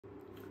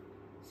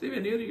See,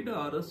 when you read a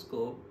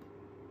horoscope,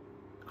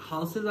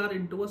 houses are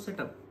into a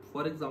setup.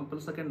 For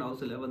example, second house,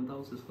 11th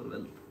house is for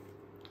wealth.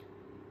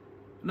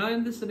 Now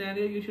in this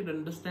scenario, you should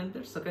understand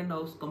that second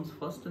house comes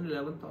first and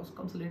 11th house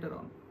comes later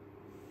on.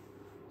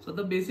 So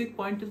the basic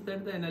point is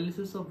that the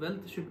analysis of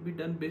wealth should be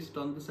done based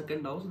on the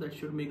second house. That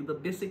should make the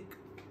basic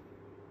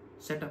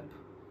setup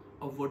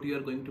of what you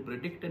are going to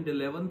predict, and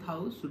 11th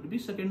house should be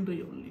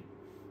secondary only.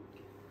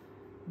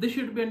 This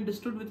should be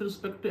understood with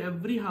respect to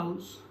every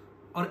house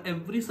or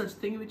every such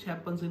thing which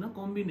happens in a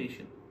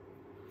combination.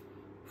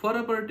 For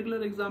a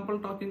particular example,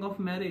 talking of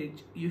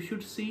marriage, you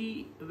should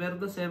see where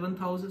the 7th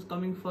house is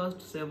coming first,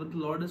 7th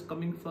lord is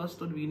coming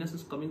first, or Venus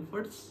is coming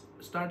first,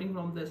 starting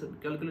from the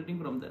ascendant, calculating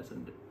from the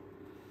ascendant.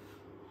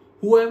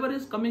 Whoever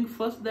is coming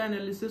first, the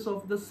analysis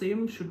of the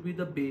same should be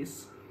the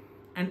base,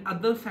 and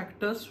other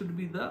factors should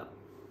be the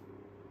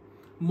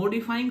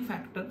modifying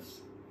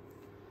factors,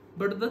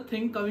 but the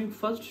thing coming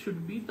first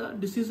should be the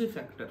decisive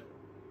factor.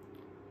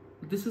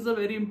 This is a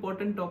very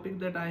important topic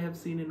that I have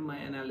seen in my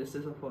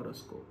analysis of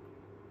horoscope,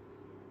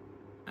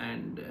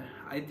 and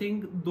I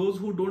think those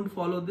who don't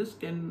follow this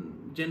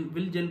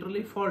will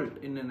generally fault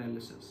in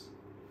analysis.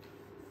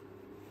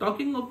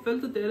 Talking of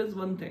wealth, there is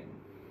one thing: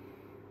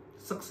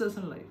 success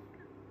in life.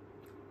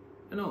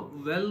 You know,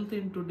 wealth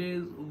in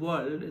today's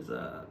world is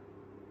a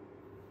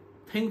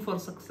thing for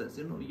success.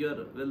 You know,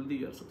 you're wealthy,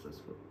 you're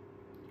successful.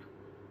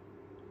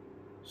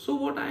 So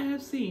what I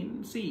have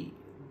seen, see,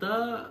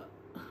 there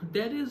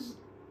is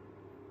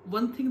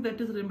one thing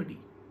that is remedy: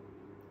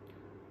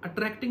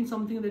 attracting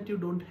something that you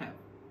don't have.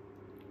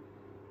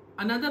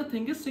 Another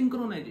thing is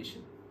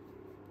synchronization,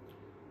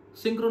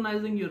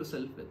 synchronizing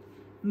yourself with.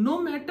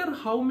 No matter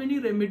how many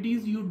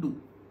remedies you do,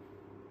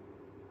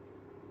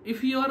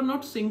 if you are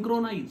not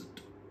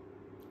synchronized,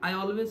 I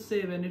always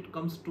say when it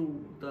comes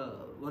to the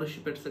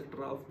worship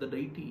etc. of the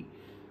deity,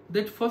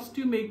 that first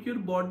you make your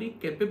body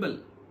capable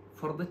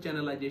for the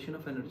channelization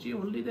of energy,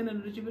 only then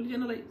energy will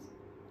channelize.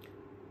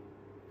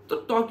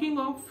 So talking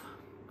of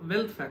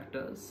wealth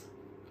factors,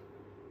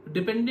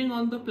 depending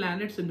on the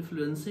planets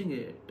influencing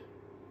it,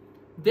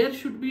 there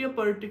should be a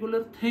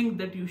particular thing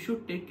that you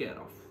should take care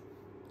of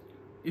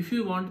if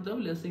you want the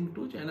blessing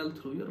to channel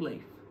through your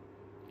life.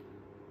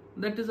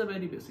 That is a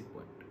very basic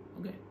point.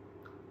 Okay.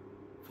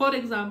 For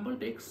example,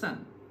 take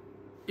Sun.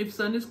 If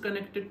Sun is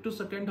connected to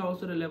second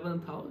house or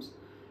 11th house,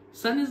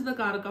 Sun is the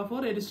karaka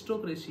for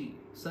aristocracy.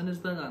 Sun is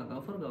the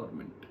karaka for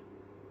government.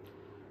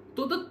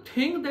 So the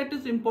thing that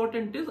is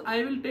important is,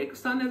 I will take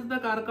Sun as the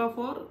karaka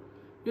for,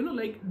 you know,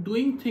 like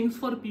doing things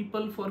for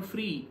people for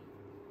free.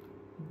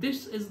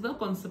 This is the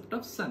concept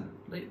of Sun,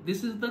 right?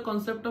 This is the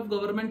concept of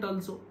government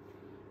also.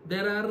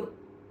 There are,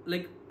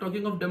 like,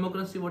 talking of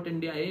democracy, what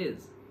India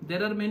is,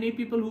 there are many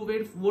people who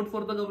vote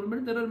for the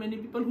government, there are many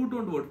people who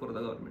don't vote for the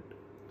government.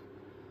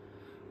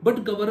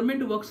 But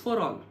government works for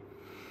all.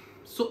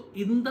 So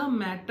in the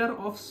matter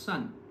of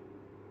Sun,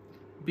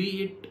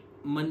 be it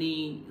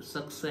money,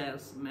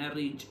 success,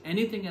 marriage,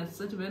 anything as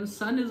such, when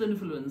Sun is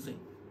influencing,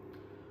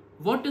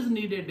 what is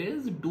needed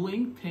is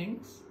doing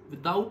things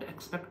without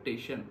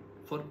expectation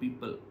for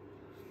people.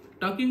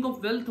 Talking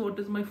of wealth, what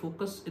is my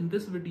focus in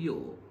this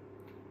video?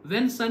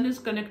 When Sun is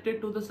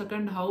connected to the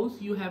second house,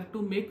 you have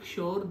to make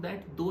sure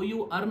that though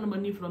you earn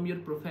money from your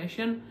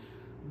profession,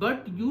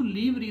 but you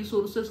leave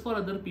resources for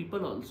other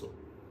people also.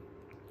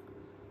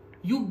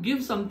 You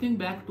give something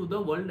back to the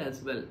world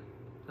as well,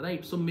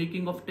 right? So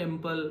making of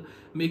temple,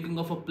 making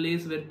of a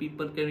place where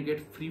people can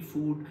get free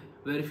food,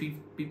 where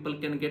people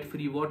can get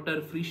free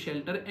water, free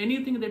shelter,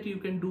 anything that you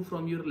can do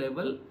from your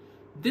level,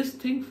 this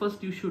thing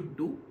first you should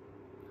do.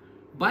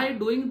 By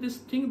doing this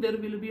thing, there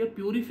will be a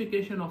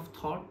purification of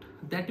thought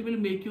that will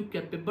make you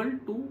capable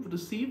to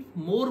receive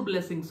more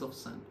blessings of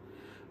Sun.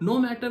 No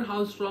matter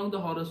how strong the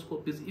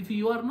horoscope is, if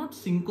you are not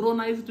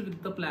synchronized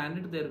with the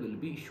planet, there will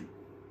be issue.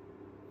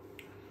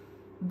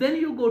 Then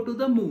you go to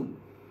the Moon.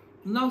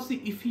 Now see,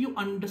 if you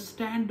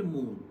understand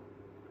Moon,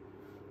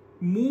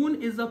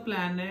 Moon is a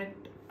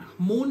planet,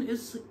 Moon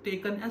is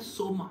taken as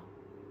Soma.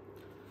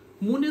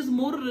 Moon is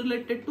more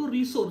related to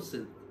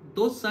resources,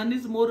 though Sun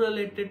is more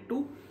related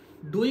to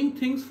doing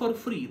things for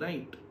free,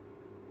 right?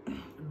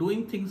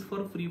 Doing things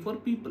for free for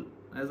people,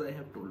 as I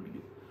have told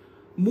you.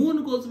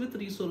 Moon goes with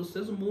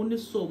resources, Moon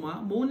is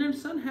Soma. Moon and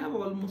Sun have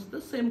almost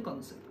the same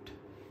concept.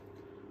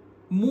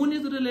 Moon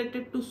is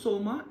related to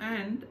Soma,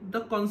 and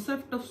the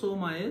concept of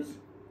Soma is,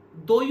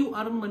 though you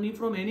earn money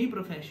from any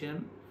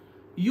profession,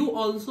 you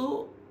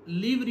also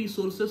leave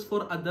resources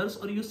for others,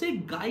 or you say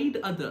guide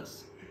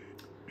others.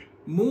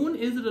 Moon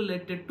is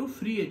related to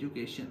free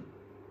education.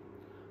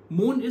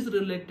 Moon is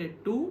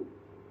related to,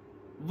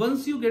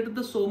 once you get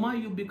the Soma,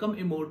 you become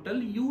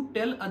immortal. You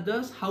tell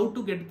others how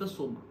to get the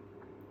Soma.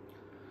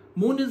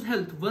 Moon is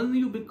health.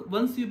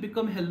 Once you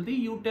become healthy,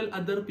 you tell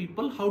other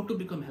people how to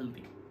become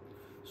healthy.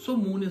 So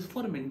Moon is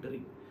for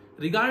mentoring.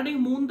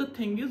 Regarding Moon, the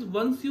thing is,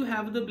 once you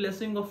have the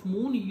blessing of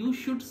Moon, you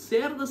should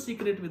share the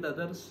secret with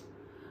others.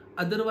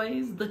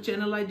 Otherwise, the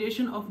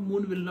channelization of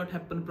Moon will not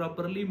happen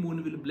properly.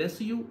 Moon will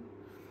bless you,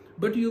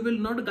 but you will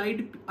not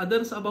guide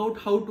others about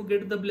how to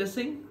get the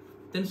blessing.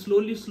 Then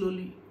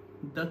slowly,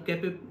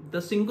 the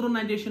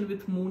synchronization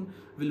with moon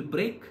will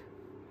break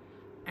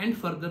and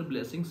further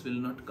blessings will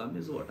not come,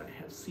 is what I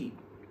have seen.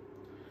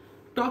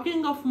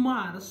 Talking of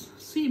Mars,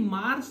 see,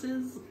 Mars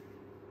is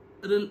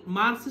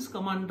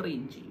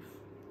commander-in-chief.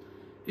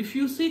 If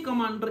you see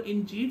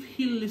commander-in-chief,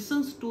 he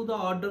listens to the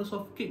orders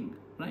of king,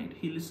 right?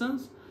 He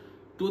listens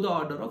to the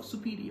order of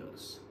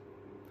superiors.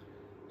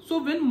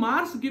 So when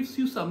Mars gives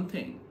you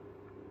something,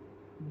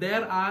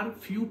 there are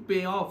few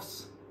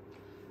payoffs.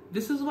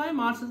 This is why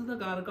Mars is the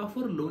Karaka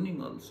for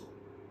loaning also.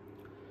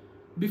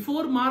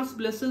 Before Mars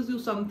blesses you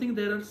something,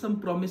 there are some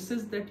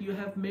promises that you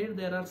have made,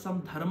 there are some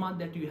dharma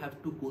that you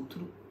have to go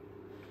through.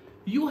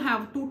 You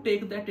have to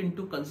take that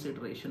into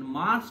consideration.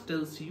 Mars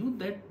tells you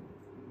that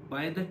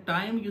by the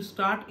time you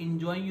start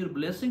enjoying your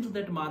blessings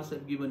that Mars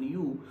have given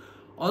you,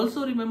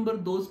 also remember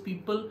those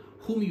people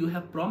whom you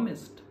have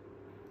promised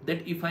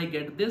that if I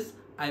get this,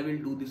 I will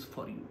do this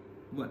for you.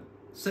 One.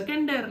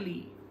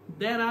 Secondarily,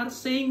 there are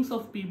sayings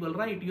of people,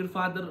 right? Your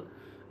father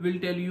will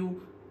tell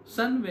you,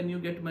 son, when you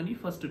get money,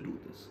 first do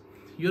this.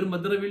 Your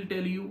mother will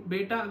tell you,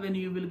 beta, when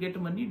you will get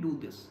money, do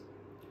this.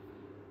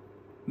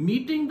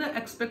 Meeting the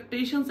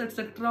expectations,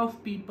 etc.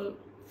 of people,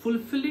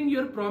 fulfilling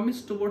your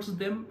promise towards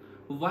them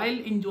while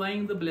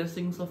enjoying the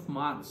blessings of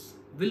Mars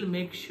will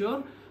make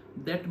sure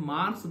that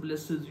Mars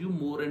blesses you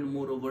more and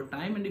more over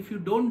time. And if you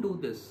don't do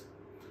this,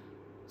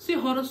 see,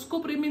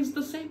 horoscope remains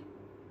the same.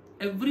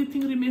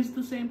 Everything remains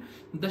the same.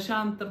 Dasha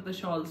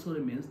Antardasha also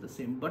remains the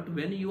same. But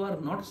when you are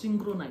not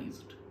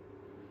synchronized,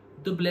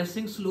 the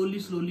blessing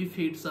slowly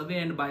fades away,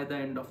 and by the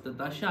end of the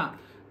Dasha,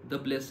 the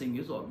blessing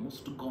is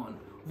almost gone.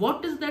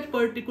 What is that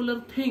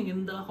particular thing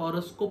in the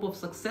horoscope of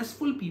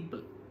successful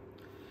people?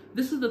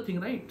 This is the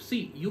thing, right?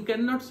 See, you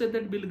cannot say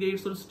that Bill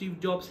Gates or Steve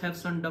Jobs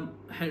have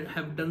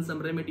done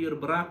some remedy, or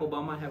Barack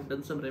Obama have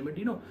done some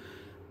remedy, no.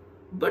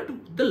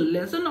 But the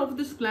lesson of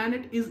this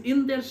planet is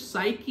in their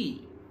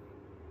psyche,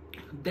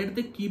 that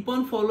they keep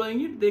on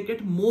following it, they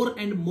get more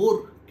and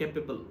more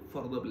capable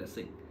for the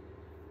blessing.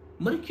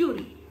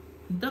 Mercury,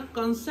 the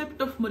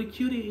concept of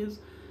Mercury is,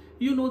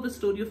 you know the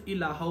story of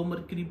Ila, how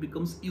Mercury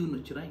becomes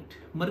eunuch, right?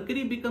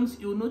 Mercury becomes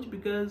eunuch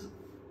because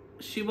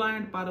Shiva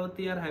and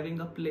Parvati are having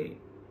a play.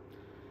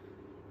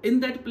 In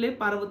that play,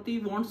 Parvati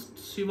wants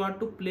Shiva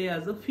to play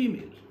as a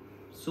female.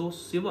 So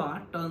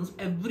Shiva turns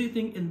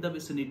everything in the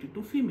vicinity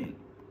to female.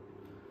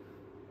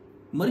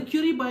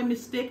 Mercury by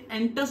mistake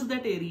enters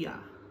that area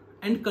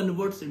and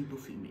converts into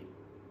female.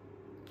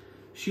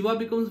 Shiva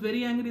becomes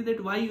very angry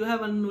that why you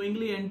have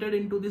unknowingly entered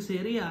into this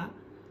area.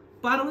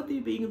 Parvati,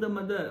 being the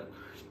mother,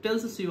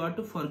 tells Shiva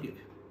to forgive.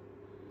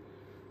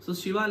 So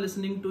Shiva,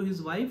 listening to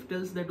his wife,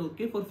 tells that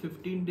okay, for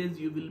 15 days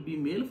you will be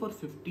male, for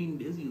 15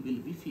 days you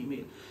will be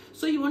female.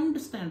 So you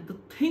understand, the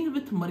thing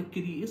with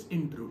Mercury is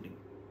intruding.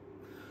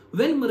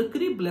 When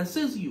Mercury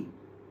blesses you,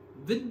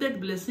 with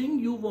that blessing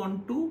you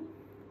want to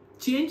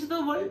change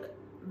the world,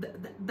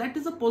 that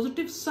is a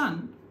positive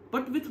sun.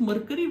 But with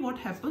Mercury, what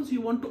happens?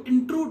 You want to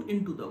intrude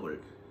into the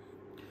world.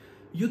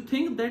 You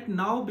think that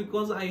now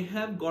because I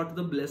have got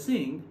the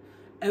blessing,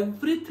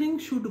 everything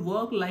should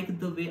work like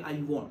the way I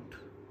want.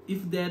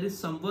 If there is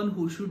someone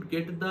who should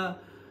get the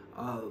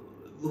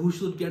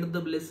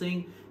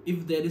blessing,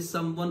 if there is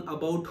someone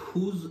about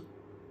whose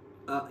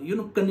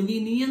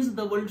convenience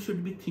the world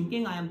should be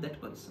thinking, I am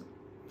that person.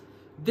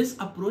 This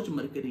approach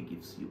Mercury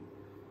gives you.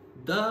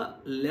 The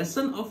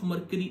lesson of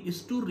Mercury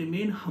is to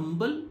remain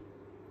humble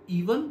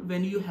even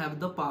when you have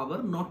the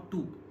power not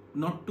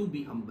to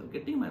be humble.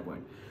 Getting my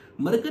point?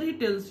 Mercury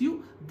tells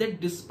you that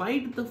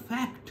despite the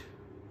fact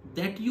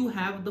that you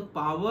have the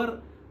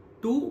power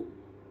to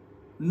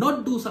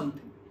not do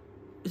something,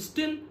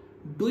 still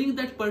doing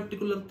that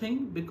particular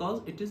thing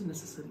because it is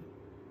necessary.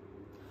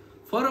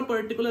 For a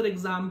particular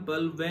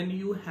example, when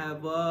you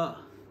have a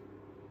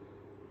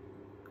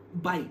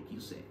bike, you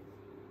say,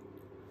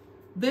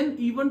 then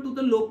even to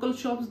the local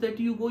shops that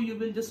you go, you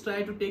will just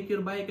try to take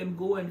your bike and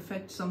go and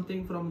fetch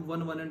something from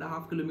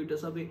 1.5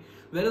 kilometers away.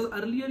 Whereas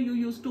earlier you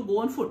used to go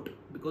on foot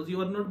because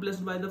you are not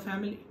blessed by the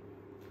family.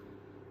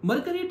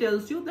 Mercury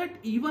tells you that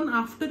even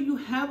after you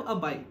have a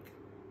bike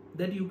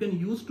that you can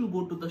use to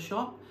go to the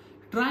shop,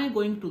 try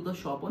going to the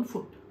shop on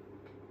foot.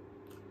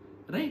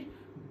 Right?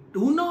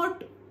 Do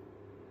not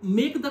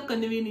make the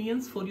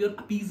convenience for your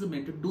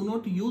appeasement. Do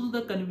not use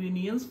the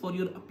convenience for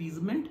your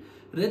appeasement.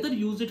 Rather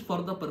use it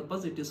for the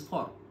purpose it is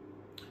for.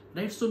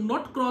 Right? So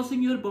not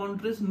crossing your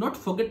boundaries, not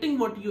forgetting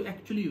what you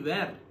actually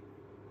wear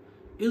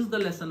is the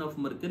lesson of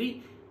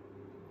Mercury.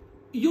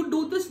 You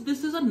do this,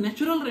 this is a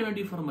natural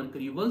remedy for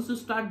Mercury. Once you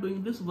start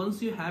doing this,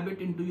 once you have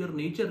it into your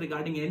nature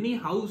regarding any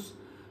house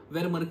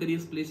where Mercury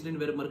is placed in,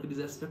 where Mercury is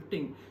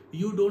aspecting,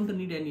 you don't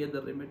need any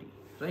other remedy,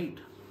 right?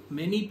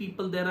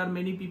 There are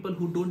many people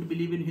who don't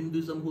believe in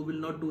Hinduism, who will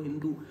not do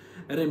Hindu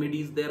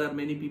remedies. There are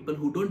many people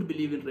who don't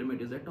believe in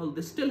remedies at all.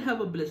 They still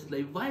have a blessed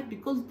life. Why?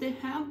 Because they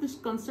have this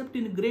concept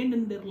ingrained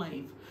in their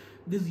life.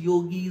 These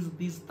yogis,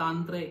 these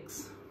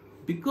tantrics,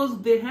 because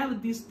they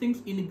have these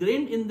things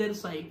ingrained in their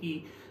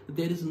psyche,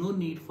 there is no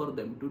need for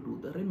them to do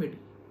the remedy.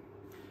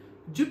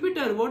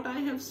 Jupiter, what I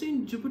have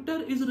seen,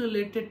 Jupiter is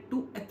related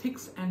to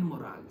ethics and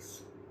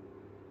morals.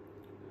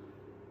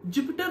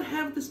 Jupiter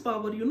have this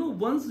power, you know,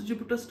 once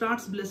Jupiter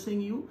starts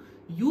blessing you,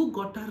 you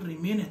gotta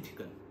remain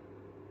ethical.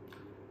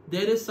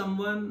 There is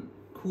someone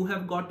who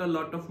have got a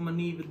lot of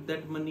money. With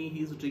that money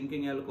he is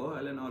drinking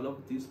alcohol and all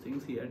of these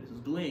things he is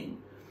doing,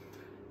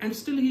 and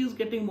still he is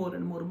getting more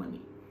and more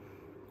money.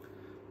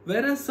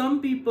 Whereas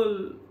some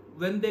people,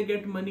 when they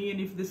get money and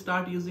if they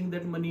start using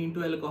that money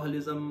into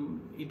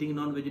alcoholism, eating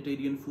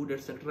non-vegetarian food,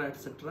 etc.,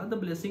 etc., the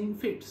blessing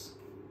fades.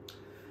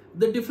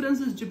 The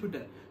difference is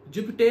Jupiter.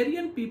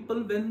 Jupiterian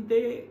people, when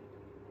they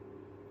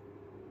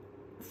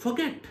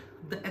forget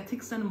the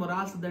ethics and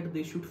morals that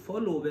they should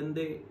follow, when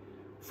they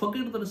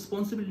forget the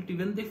responsibility,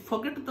 when they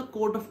forget the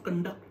code of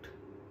conduct,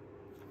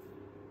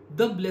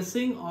 the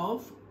blessing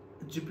of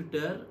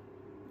Jupiter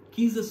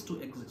ceases to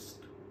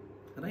exist,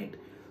 right?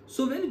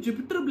 So when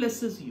Jupiter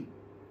blesses you,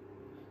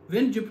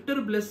 when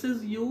Jupiter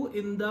blesses you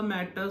in the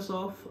matters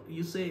of,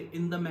 you say,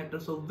 in the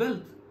matters of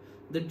wealth,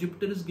 that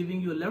Jupiter is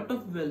giving you a lot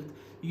of wealth,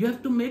 you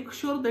have to make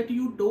sure that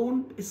you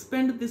don't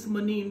spend this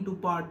money into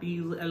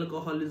parties,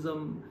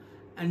 alcoholism,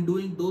 and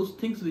doing those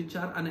things which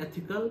are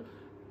unethical,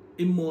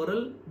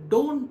 immoral.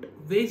 Don't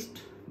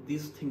waste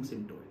these things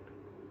into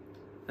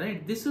it,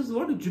 right? This is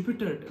what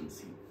Jupiter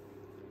tells you.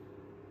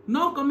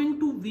 Now coming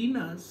to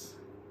Venus,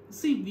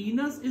 see,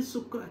 Venus is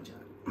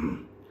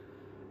Sukracharya.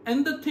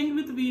 And the thing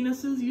with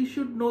Venus is, you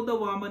should know the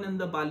Vaman and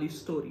the Bali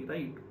story,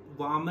 right?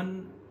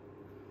 Vaman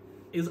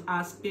is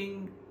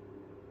asking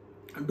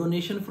a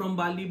donation from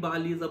Bali.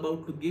 Bali is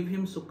about to give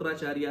him.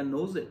 Sukracharya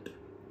knows it.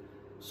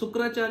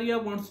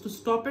 Sukracharya wants to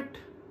stop it,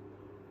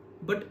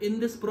 but in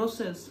this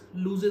process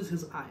loses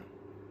his eye.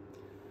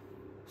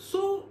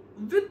 So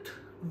with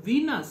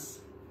Venus,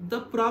 the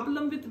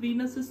problem with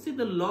Venus is, see,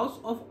 the loss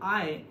of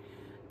eye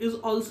is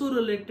also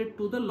related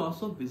to the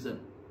loss of vision.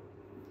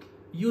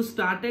 You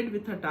started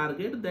with a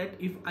target that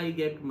if I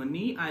get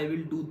money, I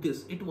will do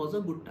this. It was a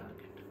good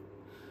target.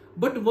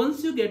 But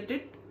once you get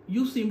it,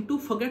 you seem to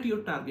forget your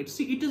target.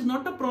 See, it is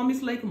not a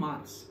promise like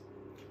Mars.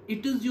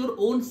 It is your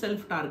own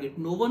self-target.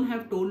 No one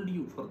have told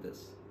you for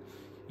this.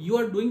 You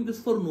are doing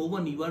this for no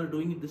one. You are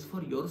doing this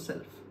for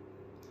yourself.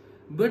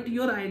 But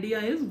your idea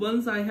is,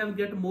 once I have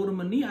get more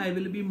money, I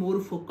will be more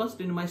focused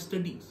in my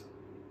studies.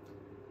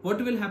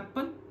 What will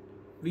happen?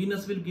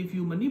 Venus will give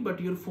you money, but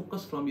your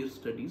focus from your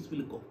studies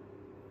will go.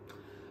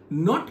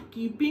 Not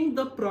keeping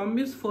the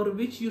promise for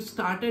which you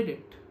started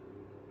it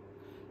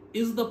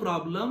is the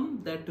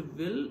problem that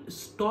will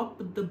stop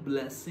the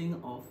blessing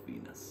of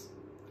Venus.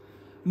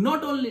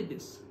 Not only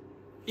this,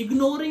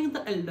 ignoring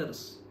the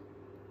elders.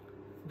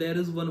 There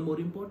is one more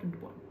important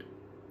point.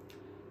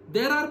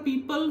 There are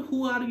people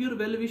who are your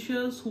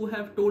well-wishers, who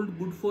have told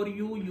good for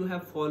you, you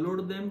have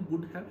followed them,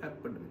 good have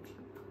happened with you.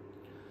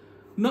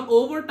 Now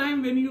over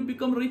time, when you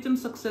become rich and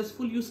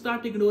successful, you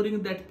start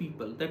ignoring that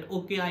people, that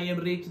okay, I am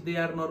rich, they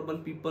are normal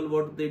people,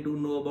 what they do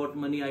know about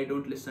money, I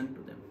don't listen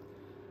to them.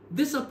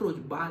 This approach,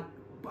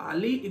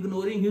 Bali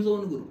ignoring his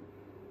own guru.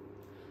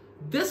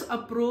 This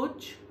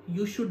approach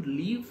you should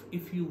leave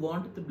if you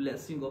want the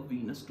blessing of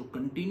Venus to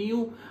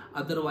continue,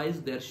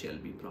 otherwise there shall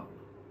be problem.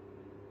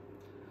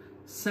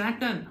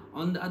 Saturn,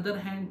 on the other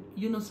hand,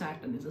 you know,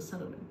 Saturn is a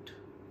servant.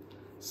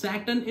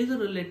 Saturn is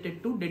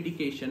related to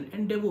dedication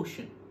and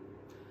devotion.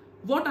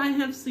 What I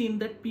have seen,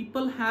 that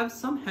people have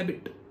some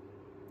habit,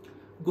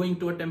 going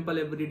to a temple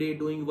every day,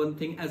 doing one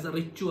thing as a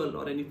ritual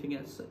or anything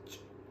as such.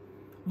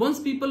 Once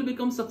people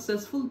become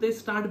successful, they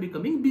start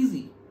becoming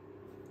busy.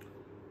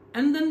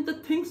 And then the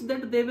things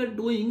that they were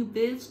doing,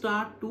 they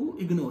start to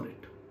ignore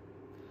it.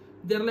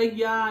 They're like,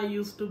 yeah, I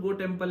used to go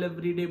temple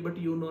every day, but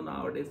you know,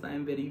 nowadays I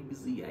am very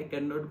busy. I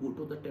cannot go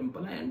to the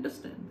temple. I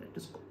understand that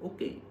is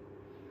okay.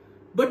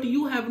 But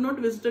you have not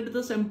visited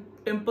the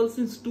temple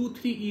since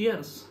 2-3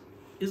 years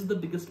is the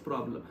biggest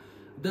problem.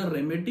 The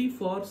remedy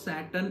for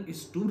Saturn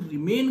is to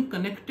remain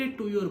connected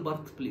to your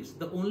birthplace.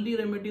 The only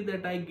remedy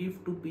that I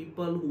give to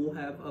people who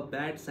have a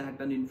bad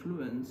Saturn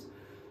influence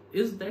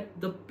is that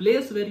the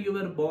place where you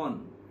were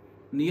born,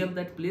 near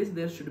that place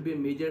there should be a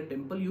major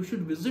temple. You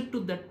should visit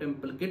to that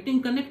temple,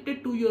 getting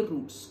connected to your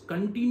roots,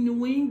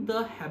 continuing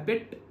the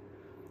habit,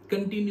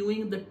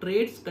 continuing the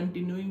traits,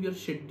 continuing your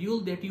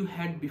schedule that you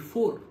had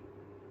before.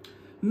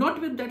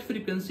 Not with that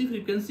frequency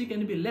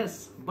can be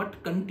less,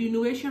 but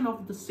continuation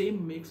of the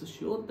same makes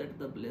sure that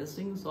the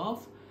blessings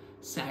of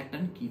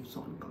Saturn keeps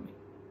on coming.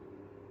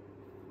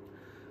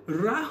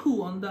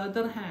 Rahu, on the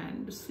other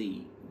hand,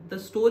 see, the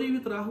story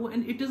with Rahu,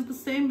 and it is the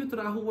same with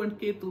Rahu and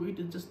Ketu, it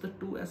is just the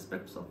two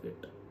aspects of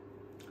it.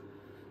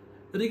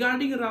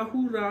 Regarding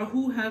Rahu,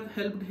 Rahu have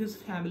helped his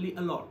family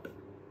a lot,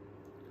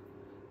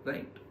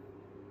 right?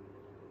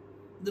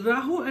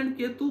 Rahu and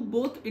Ketu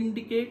both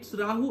indicates,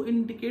 Rahu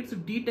indicates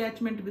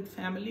detachment with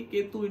family,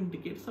 Ketu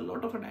indicates a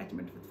lot of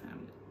attachment with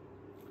family.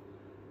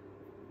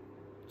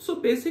 So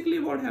basically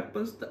what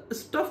happens, the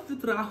stuff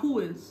with Rahu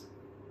is,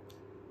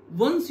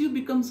 once you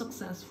become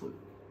successful,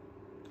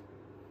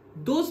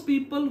 those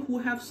people who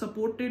have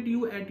supported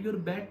you at your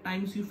bad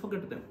times, you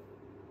forget them.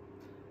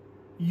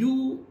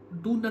 You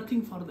do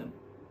nothing for them.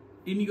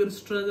 In your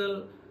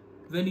struggle,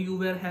 when you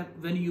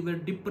were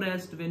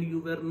depressed, when you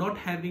were not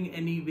having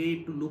any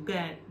way to look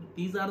at,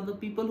 These are the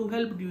people who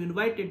helped you,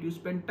 invited you,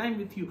 spent time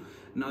with you.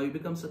 Now you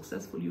become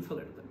successful, you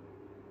forget them.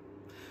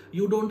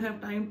 You don't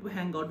have time to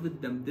hang out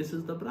with them. This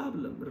is the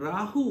problem.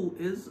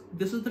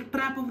 This is the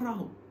trap of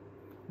Rahu.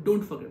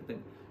 Don't forget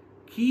them.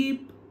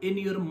 Keep in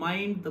your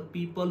mind the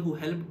people who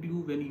helped you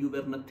when you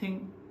were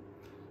nothing.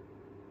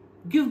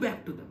 Give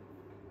back to them.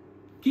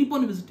 Keep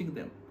on visiting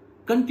them.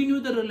 Continue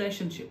the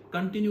relationship.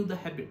 Continue the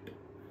habit.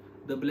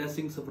 The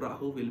blessings of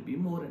Rahu will be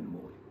more and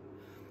more.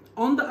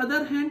 On the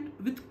other hand,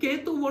 with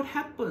Ketu, what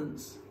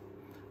happens?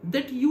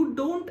 That you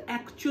don't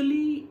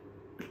actually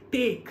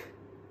take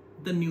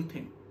the new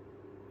thing.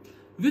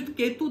 With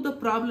Ketu, the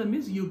problem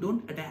is you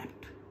don't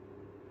adapt.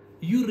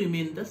 You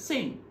remain the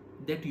same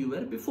that you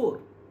were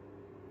before.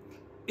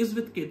 Is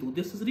with Ketu,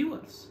 this is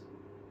reverse.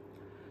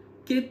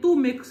 Ketu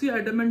makes you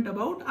adamant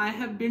about, I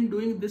have been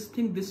doing this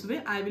thing this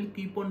way, I will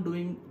keep on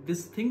doing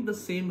this thing the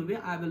same way,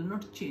 I will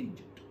not change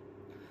it.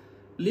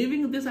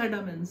 Leaving this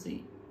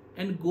adamancy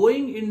and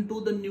going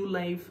into the new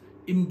life,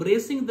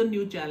 embracing the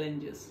new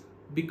challenges,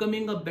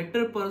 becoming a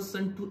better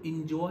person to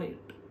enjoy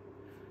it,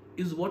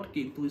 is what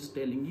Ketu is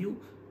telling you.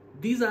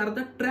 These are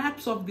the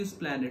traps of these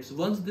planets.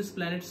 Once this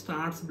planet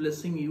starts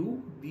blessing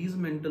you, these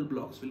mental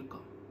blocks will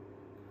come.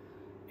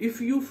 If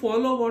you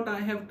follow what I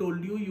have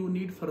told you, you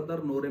need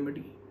further no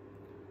remedy.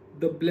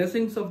 The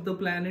blessings of the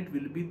planet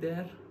will be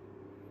there,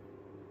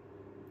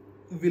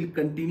 will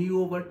continue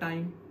over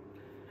time.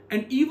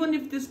 And even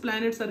if these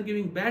planets are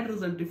giving bad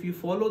result, if you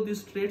follow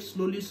this trait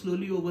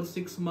slowly over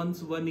 6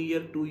 months, 1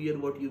 year, 2 years,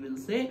 what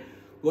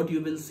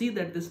you will see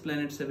that these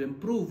planets have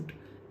improved.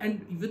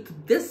 And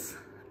with this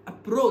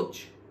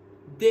approach,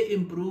 they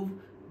improve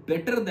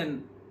better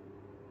than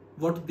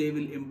what they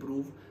will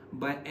improve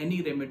by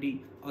any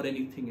remedy or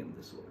anything in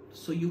this world.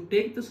 So you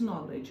take this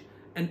knowledge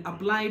and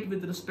apply it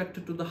with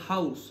respect to the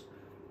house.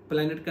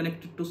 Planet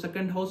connected to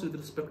 2nd house with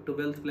respect to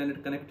wealth,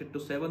 planet connected to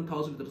 7th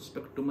house with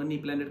respect to money,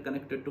 planet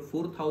connected to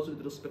 4th house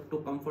with respect to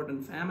comfort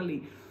and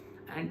family,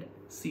 and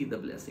see the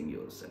blessing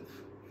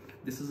yourself.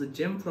 This is a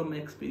gem from my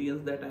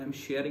experience that I am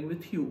sharing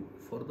with you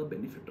for the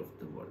benefit of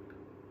the world.